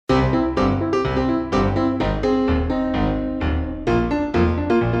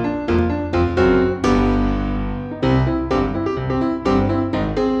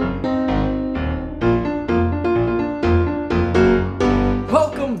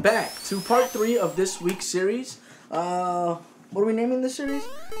welcome back to part 3 of this week's series. What are we naming this series?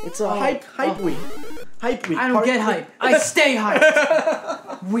 It's a hype week. Hype week. I don't get hype. I stay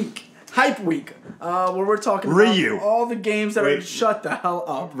hyped. Week. Hype week. Where we're talking about all the games that are shut the hell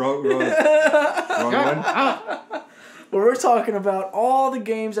up. Wrong one. Where we're talking about all the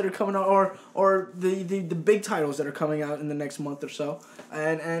games that are coming out, or the big titles that are coming out in the next month or so,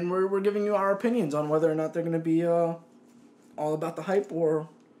 and we're giving you our opinions on whether or not they're going to be all about the hype or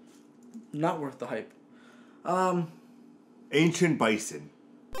not worth the hype. Ancient Bison.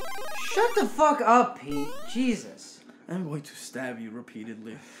 Shut the fuck up, Pete. Jesus. I'm going to stab you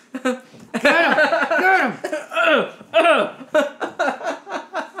repeatedly. Get him!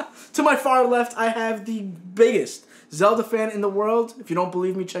 To my far left, I have the biggest Zelda fan in the world. If you don't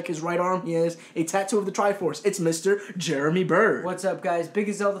believe me, check his right arm. He has a tattoo of the Triforce. It's Mr. Jeremy Bird. What's up, guys?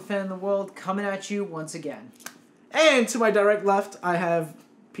 Biggest Zelda fan in the world, coming at you once again. And to my direct left, I have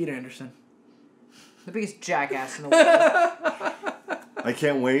Pete Anderson. The biggest jackass in the world. I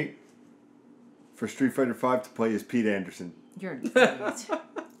can't wait for Street Fighter V to play as Pete Anderson. You're an idiot.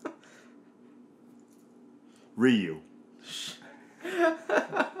 Ryu.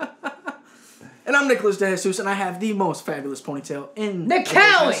 And I'm Nicholas De Jesus, and I have the most fabulous ponytail in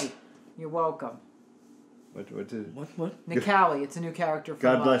Nicali! You're welcome. What is it? What? Nicali. It's a new character from...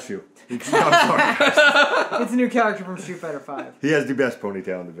 God bless you. I'm sorry. It's a new character from Street Fighter V. He has the best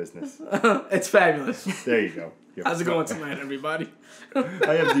ponytail in the business. It's fabulous. There you go. How's it going tonight, everybody? I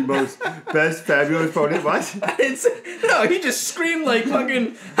have the best fabulous ponytail. What? No, he just screamed like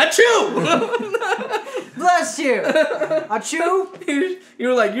fucking achoo! Bless you! Achoo?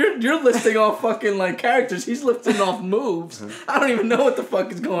 You're like, you're listing off fucking like characters. He's listing off moves. I don't even know what the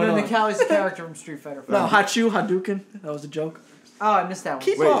fuck is going on. No, Nicali's a character from Street Fighter V. No, Hachu, Hadouken. That was a joke. Oh, I missed that one.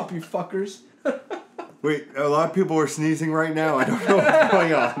 Keep up, you fuckers. Wait, a lot of people are sneezing right now. I don't know what's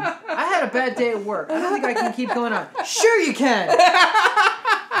going on. I had a bad day at work. I don't think I can keep going on. Sure you can!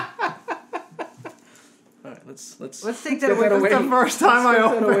 Alright, let's take that away from the first time I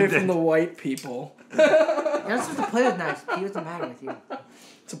opened away from the white people. You're not supposed to play with knives. He was the matter with you.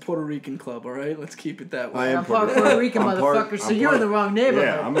 It's a Puerto Rican club, alright? Let's keep it that way. I am I'm part Puerto Rican, motherfucker, so you're in the wrong neighborhood.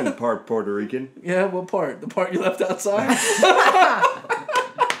 Yeah, I'm in part Puerto Rican. Yeah, what part? The part you left outside?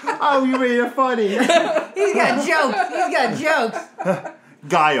 Oh, you made it funny. He's got jokes.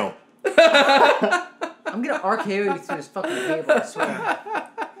 Guile. I'm gonna RKO you through this fucking table, I swear.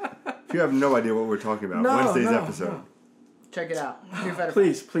 If you have no idea what we're talking about, Wednesday's episode. No. Check it out.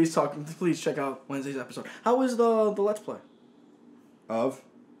 Please check out Wednesday's episode. How was the Let's Play? Of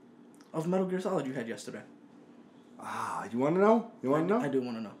Metal Gear Solid you had yesterday. You want to know? You want to know? I do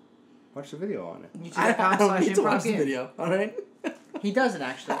want to know. Watch the video on it. I don't need to watch the video, alright? He doesn't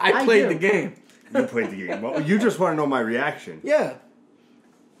actually. I played the game. You played the game. Well, you just want to know my reaction. Yeah.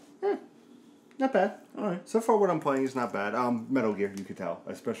 Not bad. Alright. So far what I'm playing is not bad. Metal Gear, you could tell.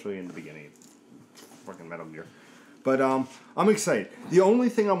 Especially in the beginning. Fucking Metal Gear. But I'm excited. The only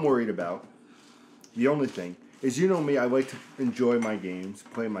thing I'm worried about, is you know me, I like to enjoy my games,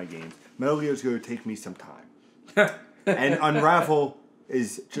 play my games. Metal Gear is going to take me some time. And Unravel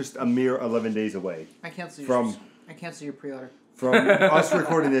is just a mere 11 days away. I cancel your pre-order. From us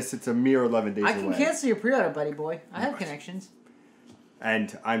recording this, it's a mere 11 days away. I can cancel your pre-order, buddy boy. I have connections.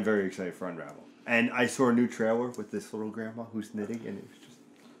 And I'm very excited for Unravel. And I saw a new trailer with this little grandma who's knitting, and it was just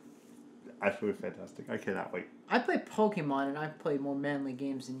absolutely fantastic. I cannot wait. I play Pokemon, and I play more manly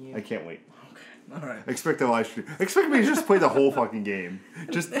games than you. I can't wait. Okay, alright. Expect a live stream. Expect me to just play the whole fucking game.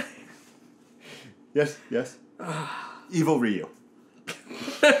 Just... Yes. Evil Ryu.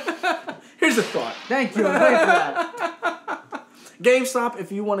 Here's a thought. Thank you. I'm waiting for that. GameStop,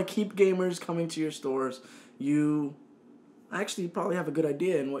 if you want to keep gamers coming to your stores, you actually probably have a good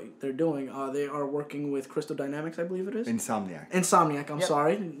idea in what they're doing. They are working with Crystal Dynamics, I believe it is. Insomniac, I'm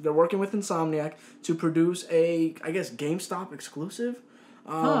sorry. They're working with Insomniac to produce a, I guess, GameStop exclusive.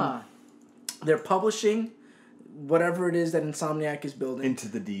 They're publishing whatever it is that Insomniac is building. Into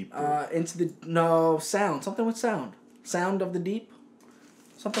the Deep. Sound. Something with sound. Sound of the Deep?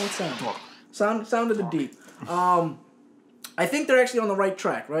 Something with sound. Sound of the Deep. I think they're actually on the right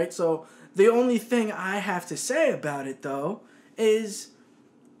track, right? So the only thing I have to say about it, though, is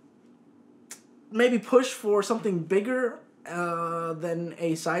maybe push for something bigger than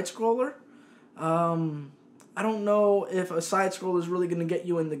a side-scroller. I don't know if a side-scroller is really going to get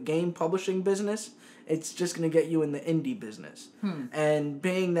you in the game publishing business. It's just going to get you in the indie business. And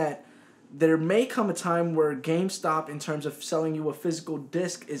being that there may come a time where GameStop, in terms of selling you a physical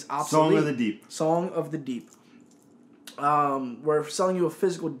disc, is obsolete. Song of the Deep. Where selling you a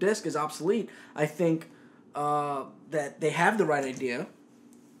physical disc is obsolete. I think that they have the right idea.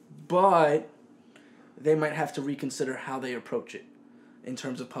 but they might have to reconsider how they approach it in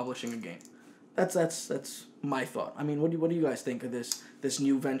terms of publishing a game. That's my thought. I mean, what do you guys think of this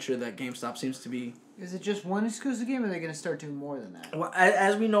new venture that GameStop seems to be? Is it just one exclusive game, or are they going to start doing more than that? Well,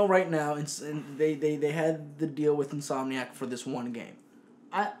 as we know right now, they had the deal with Insomniac for this one game.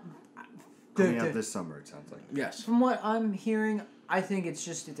 Coming out this summer, it sounds like. Yes. From what I'm hearing, I think it's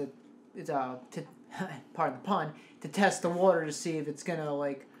a pardon the pun, to test the water to see if it's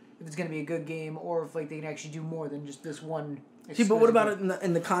gonna be a good game, or if like they can actually do more than just this one. See, but what about it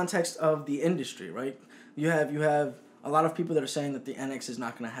in the context of the industry, right? You have a lot of people that are saying that the NX is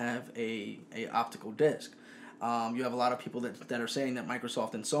not going to have a optical disc. You have a lot of people that are saying that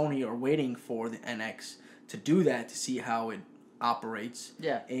Microsoft and Sony are waiting for the NX to do that to see how it operates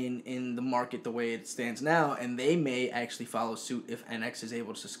in the market the way it stands now, and they may actually follow suit if NX is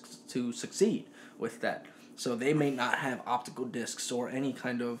able to succeed with that. So they may not have optical discs or any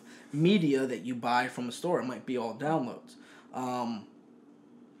kind of media that you buy from a store. It might be all downloads.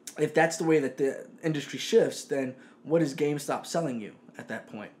 If that's the way that the industry shifts, then what is GameStop selling you at that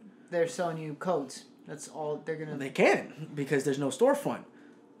point? They're selling you codes. That's all they're gonna. They can't because there's no storefront.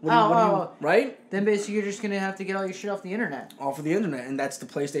 Right? Then basically you're just gonna have to get all your shit off the internet. Off of the internet, and that's the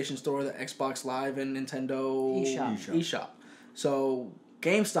PlayStation Store, the Xbox Live, and Nintendo eShop. So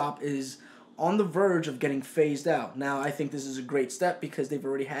GameStop is on the verge of getting phased out. Now, I think this is a great step because they've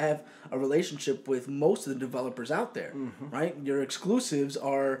already have a relationship with most of the developers out there, right? Your exclusives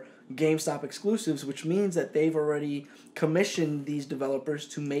are GameStop exclusives, which means that they've already commissioned these developers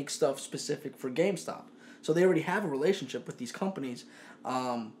to make stuff specific for GameStop. So they already have a relationship with these companies.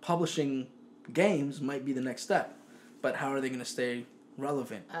 Publishing games might be the next step, but how are they going to stay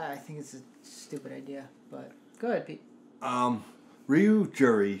relevant? I think it's a stupid idea, but go ahead, Pete. Ryu,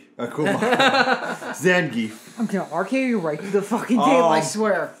 Jury, Akuma, Zangief. I'm gonna RKO you right through the fucking table, I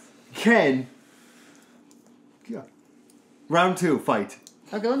swear. Ken. Yeah. Round 2, fight.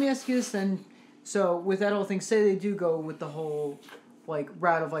 Okay, let me ask you this then. So, with that whole thing, say they do go with the whole,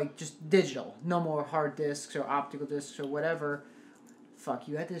 route of, just digital. No more hard discs or optical discs or whatever. Fuck,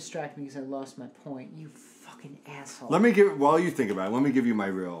 you had to distract me because I lost my point. You fucking asshole. While you think about it, let me give you my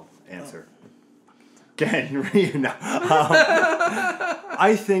real answer. Ken, no.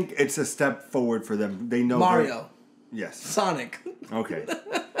 I think it's a step forward for them. They know Mario. Yes. Sonic. Okay.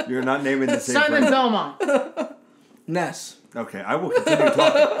 You're not naming the same Simon person. Belmont. Ness. Okay, I will continue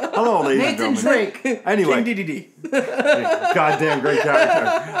talking. Hello, ladies and Nathan gentlemen. Drake. Anyway. King DDD. Goddamn great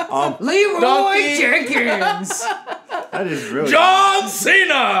character. Leroy Donkey. Jenkins. That is really... John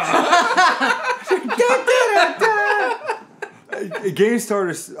Cena!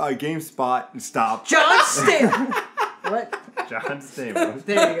 GameSpot stop. John Stamos. What? John Stamos.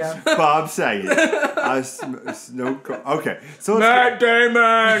 There you go. Bob Saget. Okay, so Matt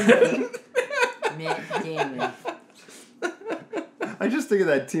Damon! Matt Damon. I just think of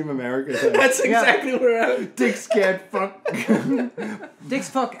that Team America thing. That's exactly where I'm... Dicks can't fuck. Dicks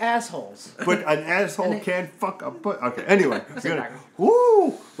fuck assholes. But an asshole can't fuck a butt. Okay, anyway.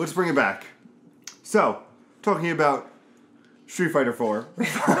 Woo! Let's bring it back. So, talking about Street Fighter 4.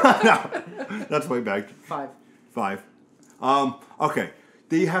 No, that's way back. 5. Okay,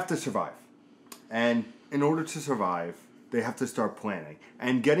 they have to survive. And in order to survive, they have to start planning.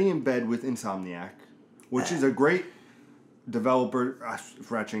 And getting in bed with Insomniac, which is a great developer,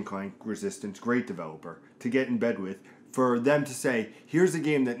 Ratchet & Clank, Resistance, great developer, to get in bed with, for them to say, here's a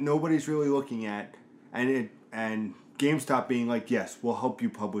game that nobody's really looking at, and GameStop being like, yes, we'll help you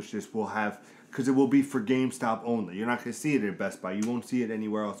publish this, we'll have, because it will be for GameStop only. You're not going to see it at Best Buy, you won't see it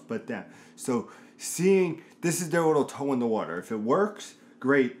anywhere else but them. So seeing, this is their little toe in the water. If it works,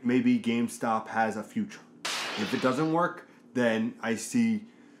 great, maybe GameStop has a future. If it doesn't work, then I see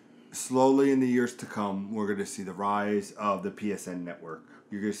slowly in the years to come, we're going to see the rise of the PSN network.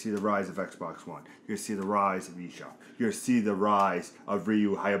 You're going to see the rise of Xbox One. You're going to see the rise of eShop. You're going to see the rise of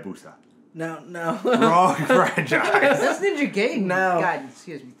Ryu Hayabusa. No. Wrong franchise. That's Ninja Gaiden. No. Gaiden,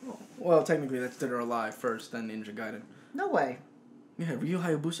 excuse me. Well, technically, that's Dead or Alive first, then Ninja Gaiden. No way. Yeah, Ryu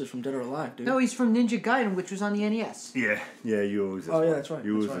Hayabusa's from Dead or Alive, dude. No, he's from Ninja Gaiden, which was on the NES. Yeah, you lose this one. Oh, yeah, that's right.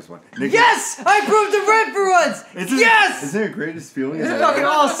 You lose That's this one. Yes! I proved it right for once! Yes! Isn't it the greatest feeling? It's fucking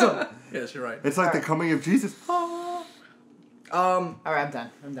awesome. Yes, you're right. It's like the coming of Jesus. Alright, I'm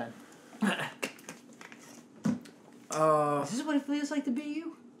done. Is this what it feels like to be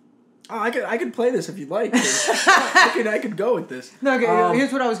you? Oh, I could play this if you'd like. I could go with this. No, okay,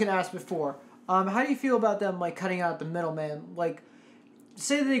 here's what I was going to ask before. How do you feel about them, cutting out the middleman?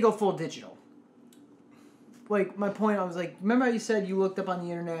 Say that they go full digital. My point, I was remember how you said you looked up on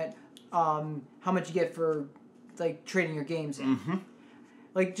the internet how much you get for, trading your games in? Mm-hmm.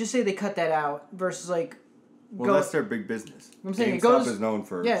 like, just say they cut that out versus, like... Well, that's their big business. I'm saying GameStop it goes, is known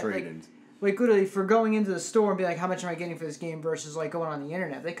for trade-ins. Like, literally, for going into the store and be like, how much am I getting for this game versus, like, going on the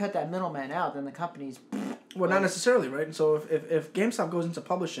internet. If they cut that middleman out, then the company's... Well, not necessarily, right? So if GameStop goes into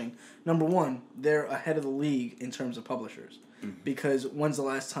publishing, number one, they're ahead of the league in terms of publishers. Mm-hmm. Because when's the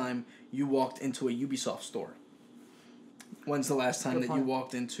last time you walked into a Ubisoft store? When's the last time that you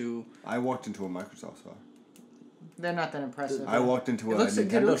walked into... I walked into a Microsoft store. They're not that impressive. I walked into a Nintendo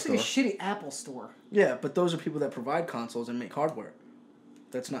store. It looks like a shitty Apple store. Yeah, but those are people that provide consoles and make hardware.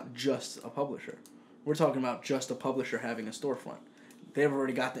 That's not just a publisher. We're talking about just a publisher having a storefront. They've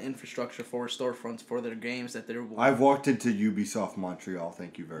already got the infrastructure for storefronts for their games that they're... I've walked into Ubisoft Montreal,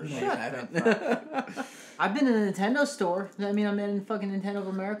 thank you very much. No, I haven't. I've been in a Nintendo store. Does that mean I'm in fucking Nintendo of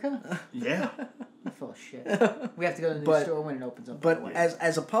America? Yeah. I'm full of shit. We have to go to the new store when it opens up. But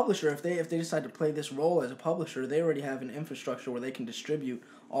as a publisher, if they decide to play this role as a publisher, they already have an infrastructure where they can distribute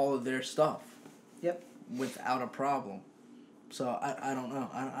all of their stuff. Yep. Without a problem. So I don't know.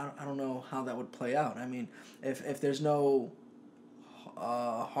 I don't know how that would play out. I mean, if there's no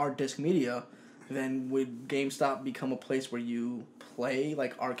hard disk media, then would GameStop become a place where you play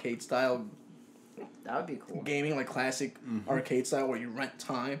like arcade style? That would be cool. Gaming, like classic arcade style, where you rent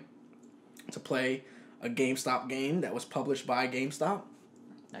time to play a GameStop game that was published by GameStop.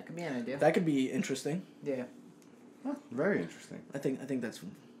 That could be an idea. That could be interesting. Yeah. Huh, very interesting. I think that's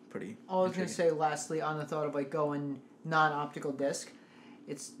pretty. All I was gonna say, lastly, on the thought of like going non-optical disc,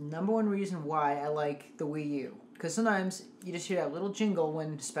 it's number one reason why I like the Wii U. Because sometimes you just hear that little jingle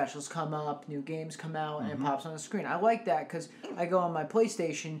when specials come up, new games come out, and it pops on the screen. I like that because I go on my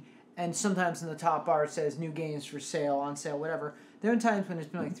PlayStation, and sometimes in the top bar it says new games for sale, on sale, whatever. There are times when it's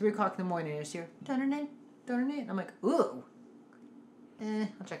been like 3 o'clock in the morning, and you just hear, donate. I'm like, ooh.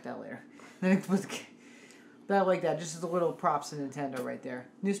 I'll check that later. But I like that. Just as a little props to Nintendo right there.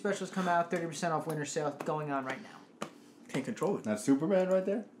 New specials come out, 30% off winter sale going on right now. Can't control it. That's Superman right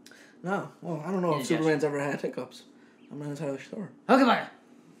there? No. Well, I don't know if Superman's ever had hiccups. I'm not entirely sure. Okay, bye.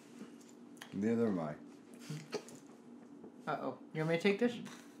 Neither am I. Uh-oh. You want me to take this?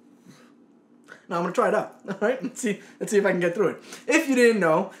 No, I'm going to try it out. All right? Let's see if I can get through it. If you didn't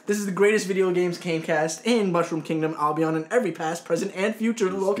know, this is the greatest video games gamecast in Mushroom Kingdom. I'll be on in every past, present, and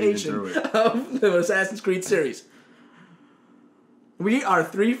future location of the Assassin's Creed series. We are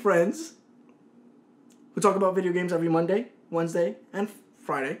 3 friends who talk about video games every Monday, Wednesday, and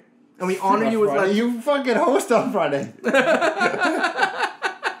Friday. And we honor you with... You fucking host on Friday.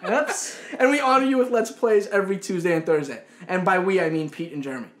 Oops. And we honor you with Let's Plays every Tuesday and Thursday. And by we, I mean Pete and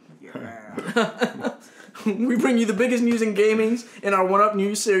Jeremy. We bring you the biggest news in gaming in our One Up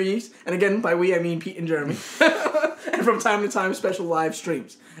News series. And again, by we, I mean Pete and Jeremy. And from time to time, special live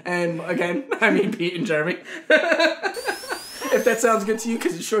streams. And again, I mean Pete and Jeremy. If that sounds good to you,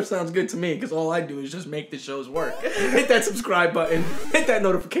 because it sure sounds good to me, because all I do is just make the shows work. Hit that subscribe button, hit that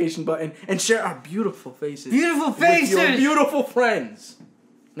notification button, and share our beautiful faces. Beautiful faces! With your beautiful friends.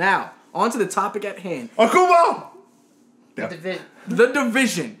 Now, on to the topic at hand. Akuma! The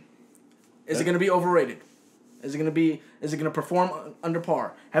Division. Is it going to be overrated? Is it going to perform under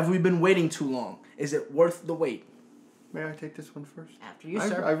par? Have we been waiting too long? Is it worth the wait? May I take this one first? After you,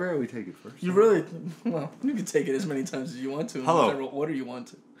 sir. I rarely take it first. You really... Well, you can take it as many times as you want to. In whatever order you want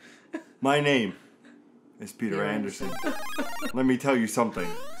to. My name is Peter Anderson. Let me tell you something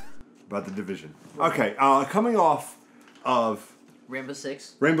about the Division. Okay, coming off of... Rainbow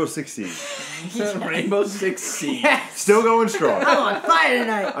Six Siege. Rainbow Six Siege. Yes! Still going strong. I'm on fire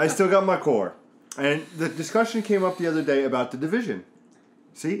tonight! I still got my core. And the discussion came up the other day about the Division.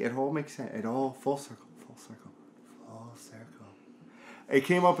 See, it all makes sense. It all full circle. It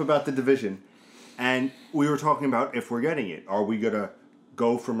came up about the Division, and we were talking about if we're getting it. Are we going to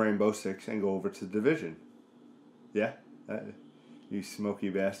go from Rainbow Six and go over to the Division? Yeah? You smoky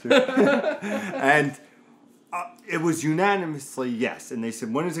bastard. And it was unanimously yes. And they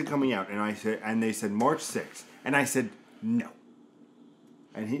said, when is it coming out? And they said March 6th. And I said, no.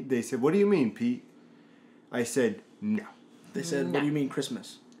 And they said, what do you mean, Pete? I said, no. They said, what do you mean,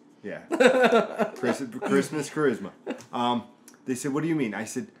 Christmas? Yeah. Christmas charisma. They said, what do you mean? I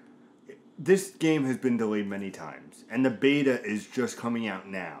said, this game has been delayed many times, and the beta is just coming out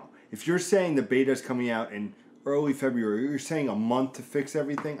now. If you're saying the beta is coming out in early February, you're saying a month to fix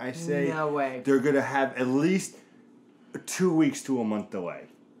everything, I say no way. They're going to have at least 2 weeks to a month delay.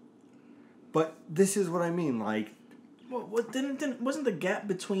 But this is what I mean, like... Well, wasn't the gap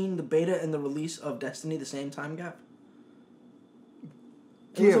between the beta and the release of Destiny the same time gap?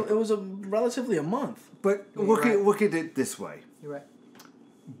 It was relatively a month. But look at it this way. You're right.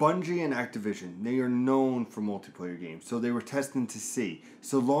 Bungie and Activision, they are known for multiplayer games, so they were testing to see.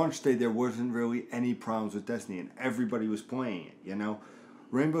 So launch day, there wasn't really any problems with Destiny, and everybody was playing it, you know?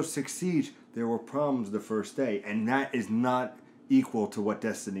 Rainbow Six Siege, there were problems the first day, and that is not equal to what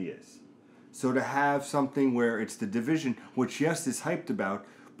Destiny is. So to have something where it's the Division, which yes is hyped about,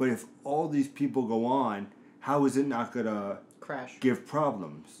 but if all these people go on, how is it not going to crash? Give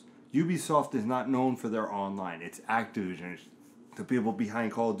problems? Ubisoft is not known for their online. It's Activision. It's the people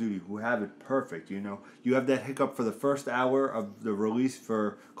behind Call of Duty who have it perfect, you know. You have that hiccup for the first hour of the release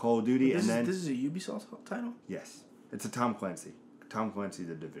for Call of Duty, This is a Ubisoft title? Yes. It's a Tom Clancy. Tom Clancy,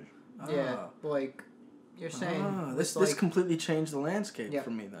 The Division. Yeah, like you're saying. This like, completely changed the landscape Yeah.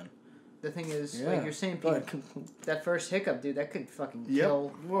 for me then. The thing is, Yeah. like you're saying, Pete, that first hiccup, dude, that could fucking Yep.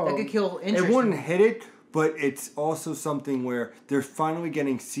 kill. Well, that could kill interest. It wouldn't hit it, but it's also something where they're finally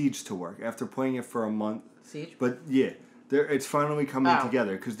getting Siege to work after playing it for a month. Siege? But yeah, it's finally coming Ow.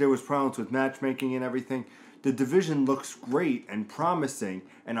 together because there was problems with matchmaking and everything. The Division looks great and promising,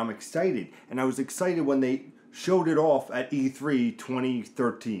 and I'm excited. And I was excited when they showed it off at E3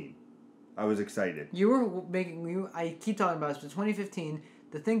 2013. I was excited. You were making you. I keep talking about this, but 2015,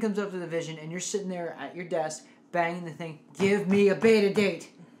 the thing comes up to the Vision, and you're sitting there at your desk banging the thing. Give me a beta date.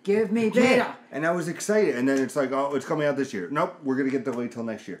 Give me beta. Yeah, and I was excited, and then it's like, oh, it's coming out this year. Nope, we're gonna get delayed till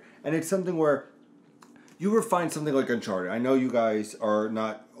next year. And it's something where you would find something like Uncharted. I know you guys are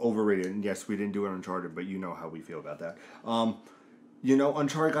not overrated, and yes, we didn't do it Uncharted, but you know how we feel about that. You know,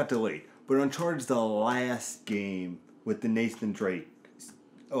 Uncharted got delayed, but Uncharted's the last game with the Nathan Drake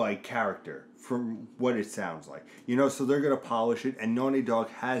like character from what it sounds like. You know, so they're gonna polish it, and Naughty Dog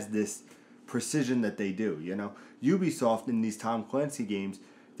has this precision that they do. You know, Ubisoft in these Tom Clancy games,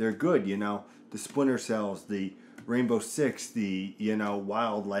 they're good. You know, the Splinter Cells, the Rainbow Six, the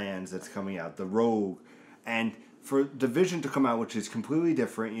Wildlands that's coming out, the Rogue, and for Division to come out, which is completely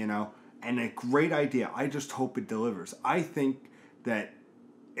different. You know, and a great idea. I just hope it delivers. I think that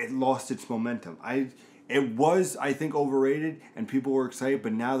it lost its momentum. It was, I think, overrated, and people were excited,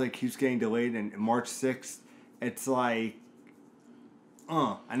 but now that it keeps getting delayed, and March 6th, it's like,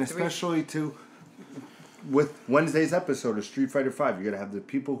 and especially with Wednesday's episode of Street Fighter V, you're going to have the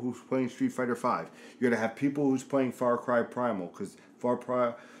people who's playing Street Fighter V. You're going to have people who's playing Far Cry Primal, because Far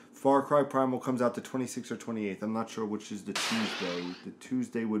Cry Primal comes out the 26th or 28th. I'm not sure which is the Tuesday. The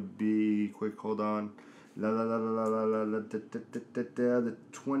Tuesday would be, quick, hold on. The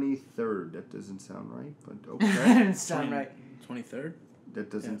 23rd. That doesn't sound right, but okay. That doesn't sound right. 23rd? That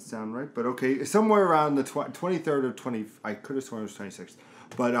doesn't sound right, but okay. Somewhere around the 23rd or 20. I could have sworn it was 26th.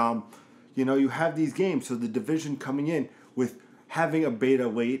 But, you have these games. So the Division coming in with having a beta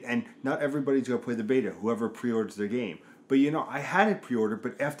late, and not everybody's going to play the beta, whoever pre-orders their game. But, I had it pre-ordered,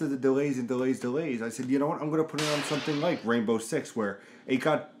 but after the delays, I said, you know what, I'm going to put it on something like Rainbow Six, where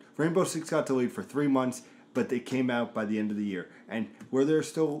Rainbow Six got delayed for 3 months, but they came out by the end of the year. And were there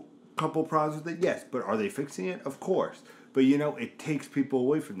still a couple problems with it? Yes. But are they fixing it? Of course. But, it takes people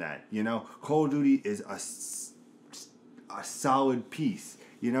away from that. Call of Duty is a solid piece.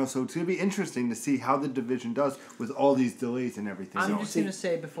 So it's going to be interesting to see how the Division does with all these delays and everything. I'm just going to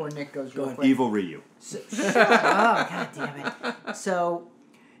say before Nick goes real quick. Evil Ryu. Shut up. God damn it. So,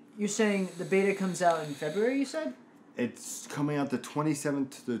 you're saying the beta comes out in February, you said? It's coming out the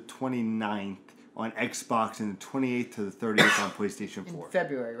 27th to the 29th on Xbox and the 28th to the 30th on PlayStation 4. In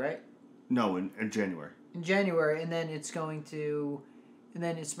February, right? No, in January. In January, and then it's going to... And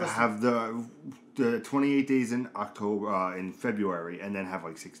then it's supposed to... have the 28 days in October, in February, and then have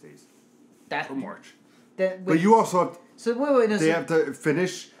like 6 days. For March. But you also have... So wait, no, they have to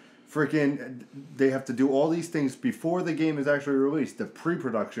finish freaking... They have to do all these things before the game is actually released. The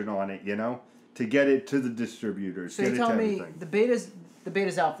pre-production on it, to get it to the distributors. So you're telling me the beta's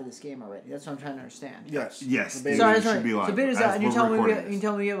out for this game already? That's what I'm trying to understand. Yes. The beta should be live. So beta's out, and you're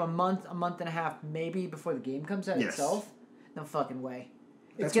telling me we have a month and a half maybe before the game comes out itself? No fucking way.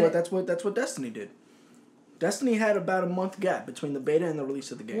 That's what Destiny did. Destiny had about a month gap between the beta and the release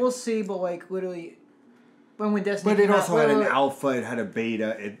of the game. We'll see, but literally, when Destiny. But it also had an alpha. It had a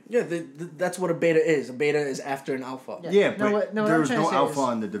beta. That's what a beta is. A beta is after an alpha. Yeah, but there was no alpha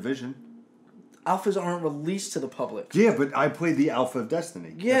on the Division. Alphas aren't released to the public. Yeah, but I played the alpha of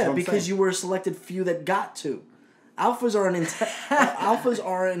Destiny. Yeah, because you were a selected few that got to. Alphas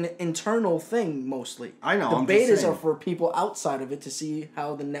are an internal thing mostly. I know. The betas are for people outside of it to see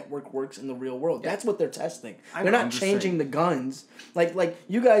how the network works in the real world. That's what they're testing. They're not changing the guns. Like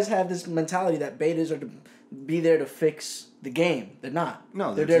you guys have this mentality that betas are to be there to fix the game. They're not.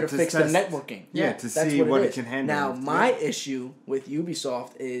 No, they're there to fix the networking. Yeah, to see what it can handle. Now, my issue with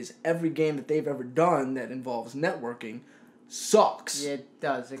Ubisoft is every game that they've ever done that involves networking sucks. Yeah, it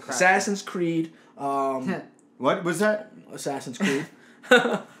does. It cracks. Assassin's Creed. What was that? Assassin's Creed.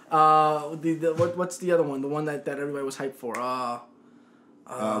 What's the other one? The one that everybody was hyped for.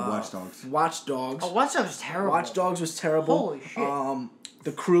 Watch Dogs. Watch Dogs. Oh, Watch Dogs was terrible. Watch Dogs was terrible. Holy shit.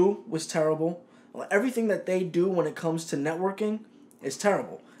 The Crew was terrible. Everything that they do when it comes to networking is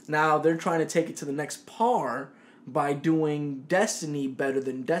terrible. Now they're trying to take it to the next par by doing Destiny better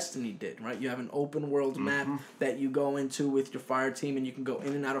than Destiny did, right? You have an open world map that you go into with your fire team, and you can go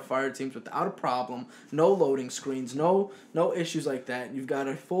in and out of fire teams without a problem. No loading screens, no issues like that. You've got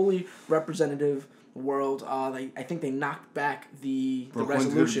a fully representative world. I think they knocked back the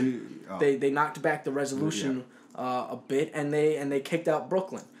resolution. They knocked back the resolution a bit, and they kicked out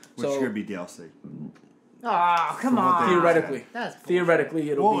Brooklyn. Which so, could be DLC. Oh, come on. Theoretically. That's bullshit.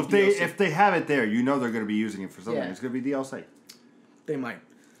 Theoretically, it'll be DLC. If they have it there, you know they're going to be using it for something. It's going to be DLC. They might.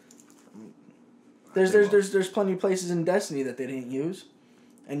 There's plenty of places in Destiny that they didn't use,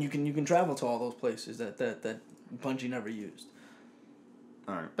 and you can travel to all those places that Bungie never used.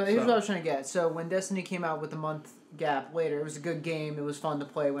 All right. But here's what I was trying to get. So when Destiny came out with a month gap later, it was a good game. It was fun to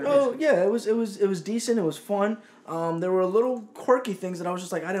play. When yeah, it was decent. It was fun. There were little quirky things that I was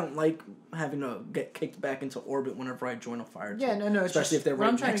just like, I don't like having to get kicked back into orbit whenever I join a fire team. Yeah, no. Especially if they're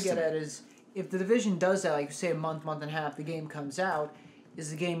right next to me. What I'm trying to get at is, if the Division does that, like say a month and a half, the game comes out, is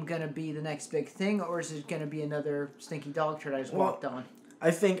the game going to be the next big thing, or is it going to be another stinky dog turd I just walked on?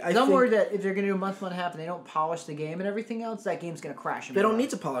 I'm worried that if they're going to do a month and a half and they don't polish the game and everything else, that game's going to crash. They don't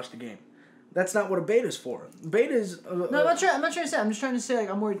need to polish the game. That's not what a beta's for. Beta's... no, I'm not trying to say. I'm just trying to say, like,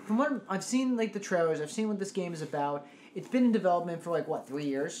 I'm worried. From what I've seen, like, the trailers, I've seen what this game is about. It's been in development for, 3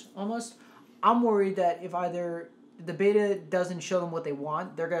 years, almost. I'm worried that if either the beta doesn't show them what they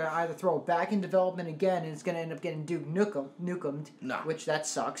want, they're going to either throw it back in development again, and it's going to end up getting Duke Nukem, no. Which that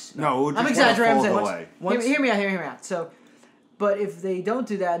sucks. No, I'm exaggerating. Hear me out. So... But if they don't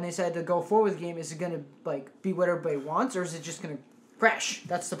do that and they decide to go forward with the game, is it going to be what everybody wants, or is it just going to crash?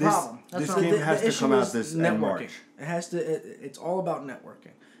 That's the problem. This game has to come out this networking. March. It has to. It's all about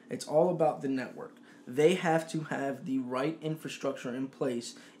networking. It's all about the network. They have to have the right infrastructure in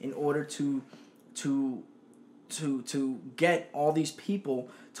place in order to get all these people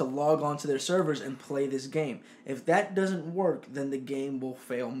to log onto their servers and play this game. If that doesn't work, then the game will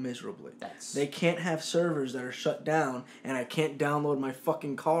fail miserably. They can't have servers that are shut down and I can't download my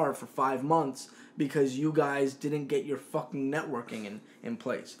fucking car for 5 months because you guys didn't get your fucking networking in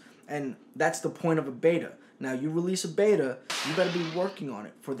place. And that's the point of a beta. Now, you release a beta, you better be working on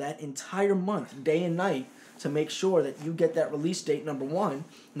it for that entire month, day and night, to make sure that you get that release date, number one.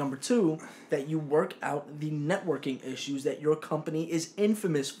 Number two, that you work out the networking issues that your company is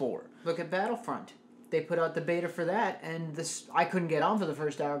infamous for. Look at Battlefront. They put out the beta for that, and I couldn't get on for the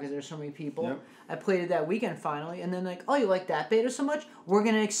first hour because there's so many people. Yep. I played it that weekend finally, and then oh, you like that beta so much? We're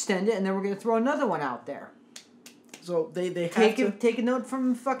going to extend it, and then we're going to throw another one out there. So they have to... Take a note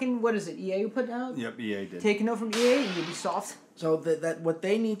from fucking, what is it, EA who put it out? Yep, EA did. Take a note from EA and Ubisoft. So that what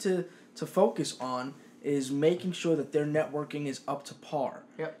they need to focus on is making sure that their networking is up to par.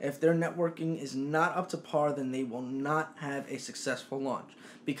 Yep. If their networking is not up to par, then they will not have a successful launch,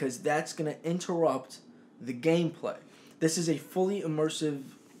 because that's going to interrupt the gameplay. This is a fully immersive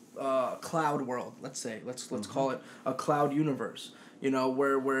cloud world, let's say. Let's call it a cloud universe.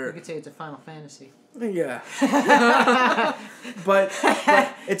 Where you could say it's a Final Fantasy. Yeah. but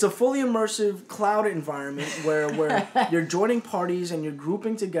it's a fully immersive cloud environment where you're joining parties and you're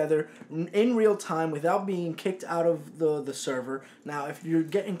grouping together in real time without being kicked out of the server. Now, if you're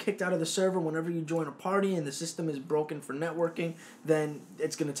getting kicked out of the server whenever you join a party and the system is broken for networking, then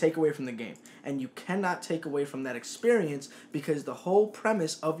it's going to take away from the game. And you cannot take away from that experience, because the whole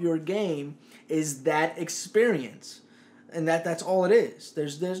premise of your game is that experience. And that's all it is.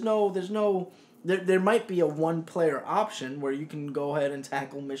 There might be a one-player option where you can go ahead and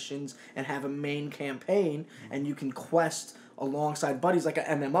tackle missions and have a main campaign, and you can quest alongside buddies like a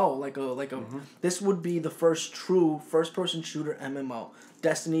MMO, This would be the first true first-person shooter MMO.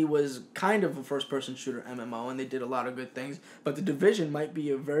 Destiny was kind of a first-person shooter MMO, and they did a lot of good things. But the Division might be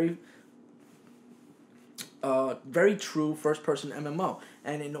a very true first-person MMO,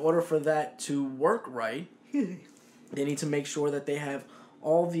 and in order for that to work right, they need to make sure that they have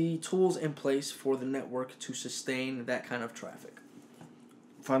all the tools in place for the network to sustain that kind of traffic.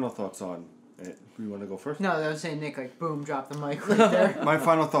 Final thoughts on it. You want to go first? No, I was saying Nick, boom, drop the mic right there. My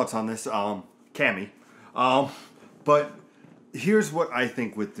final thoughts on this, Cammy. But here's what I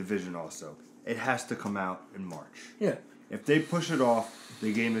think with Division also. It has to come out in March. Yeah. If they push it off,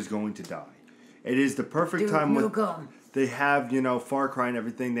 the game is going to die. It is the perfect time when they have, Far Cry and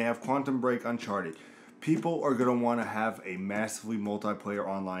everything. They have Quantum Break, Uncharted. people are going to want to have a massively multiplayer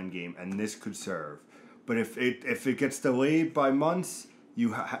online game, and this could serve. But if it gets delayed by months,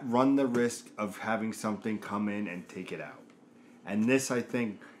 you run the risk of having something come in and take it out. And this, I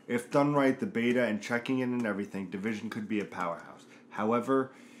think, if done right, the beta and checking in and everything, Division could be a powerhouse.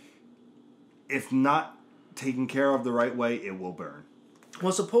 However, if not taken care of the right way, it will burn.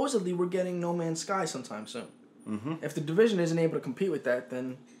 Well, supposedly we're getting No Man's Sky sometime soon. Mm-hmm. If the Division isn't able to compete with that,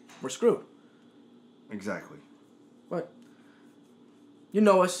 then we're screwed. Exactly. But you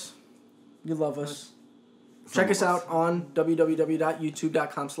know us. You love us. Check us out on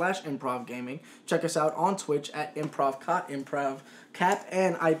www.youtube.com/improvgaming. Check us out on Twitch at improvcot, improvcap,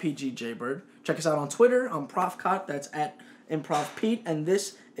 and IPGJBird. Check us out on Twitter on profcot. That's at improvpete. And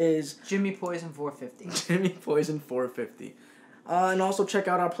this is Jimmy Poison 450. Jimmy Poison 450. And also check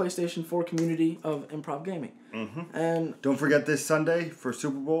out our PlayStation 4 community of Improv Gaming. Mm-hmm. And don't forget this Sunday for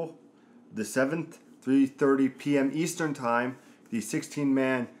Super Bowl, the 7th, 3:30 p.m. Eastern Time, the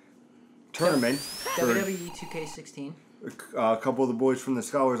 16-man tournament. WWE 2K16. A couple of the boys from the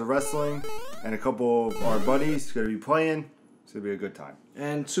Scholars of Wrestling and a couple of our buddies going to be playing. It's going to be a good time.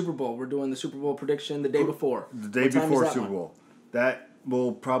 And Super Bowl. We're doing the Super Bowl prediction the day before. The day before Super Bowl. That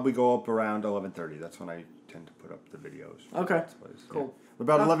will probably go up around 11:30. That's when I tend to put up the videos. Okay. Cool. Yeah.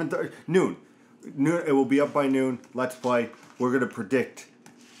 About 11:30. Noon. It will be up by noon. Let's play. We're going to predict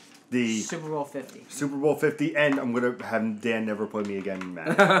the Super Bowl 50. Super Bowl 50, and I'm going to have Dan never play me again in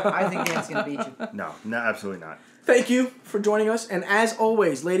Madden. I think Dan's going to beat you. No, absolutely not. Thank you for joining us, and as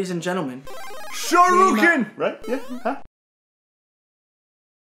always, ladies and gentlemen, Shoryuken! Right? Yeah? Huh?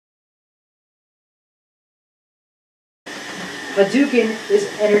 Hadouken is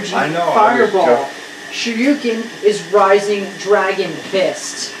energy I know, fireball. Shoryuken is rising dragon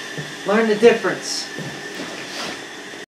fist. Learn the difference.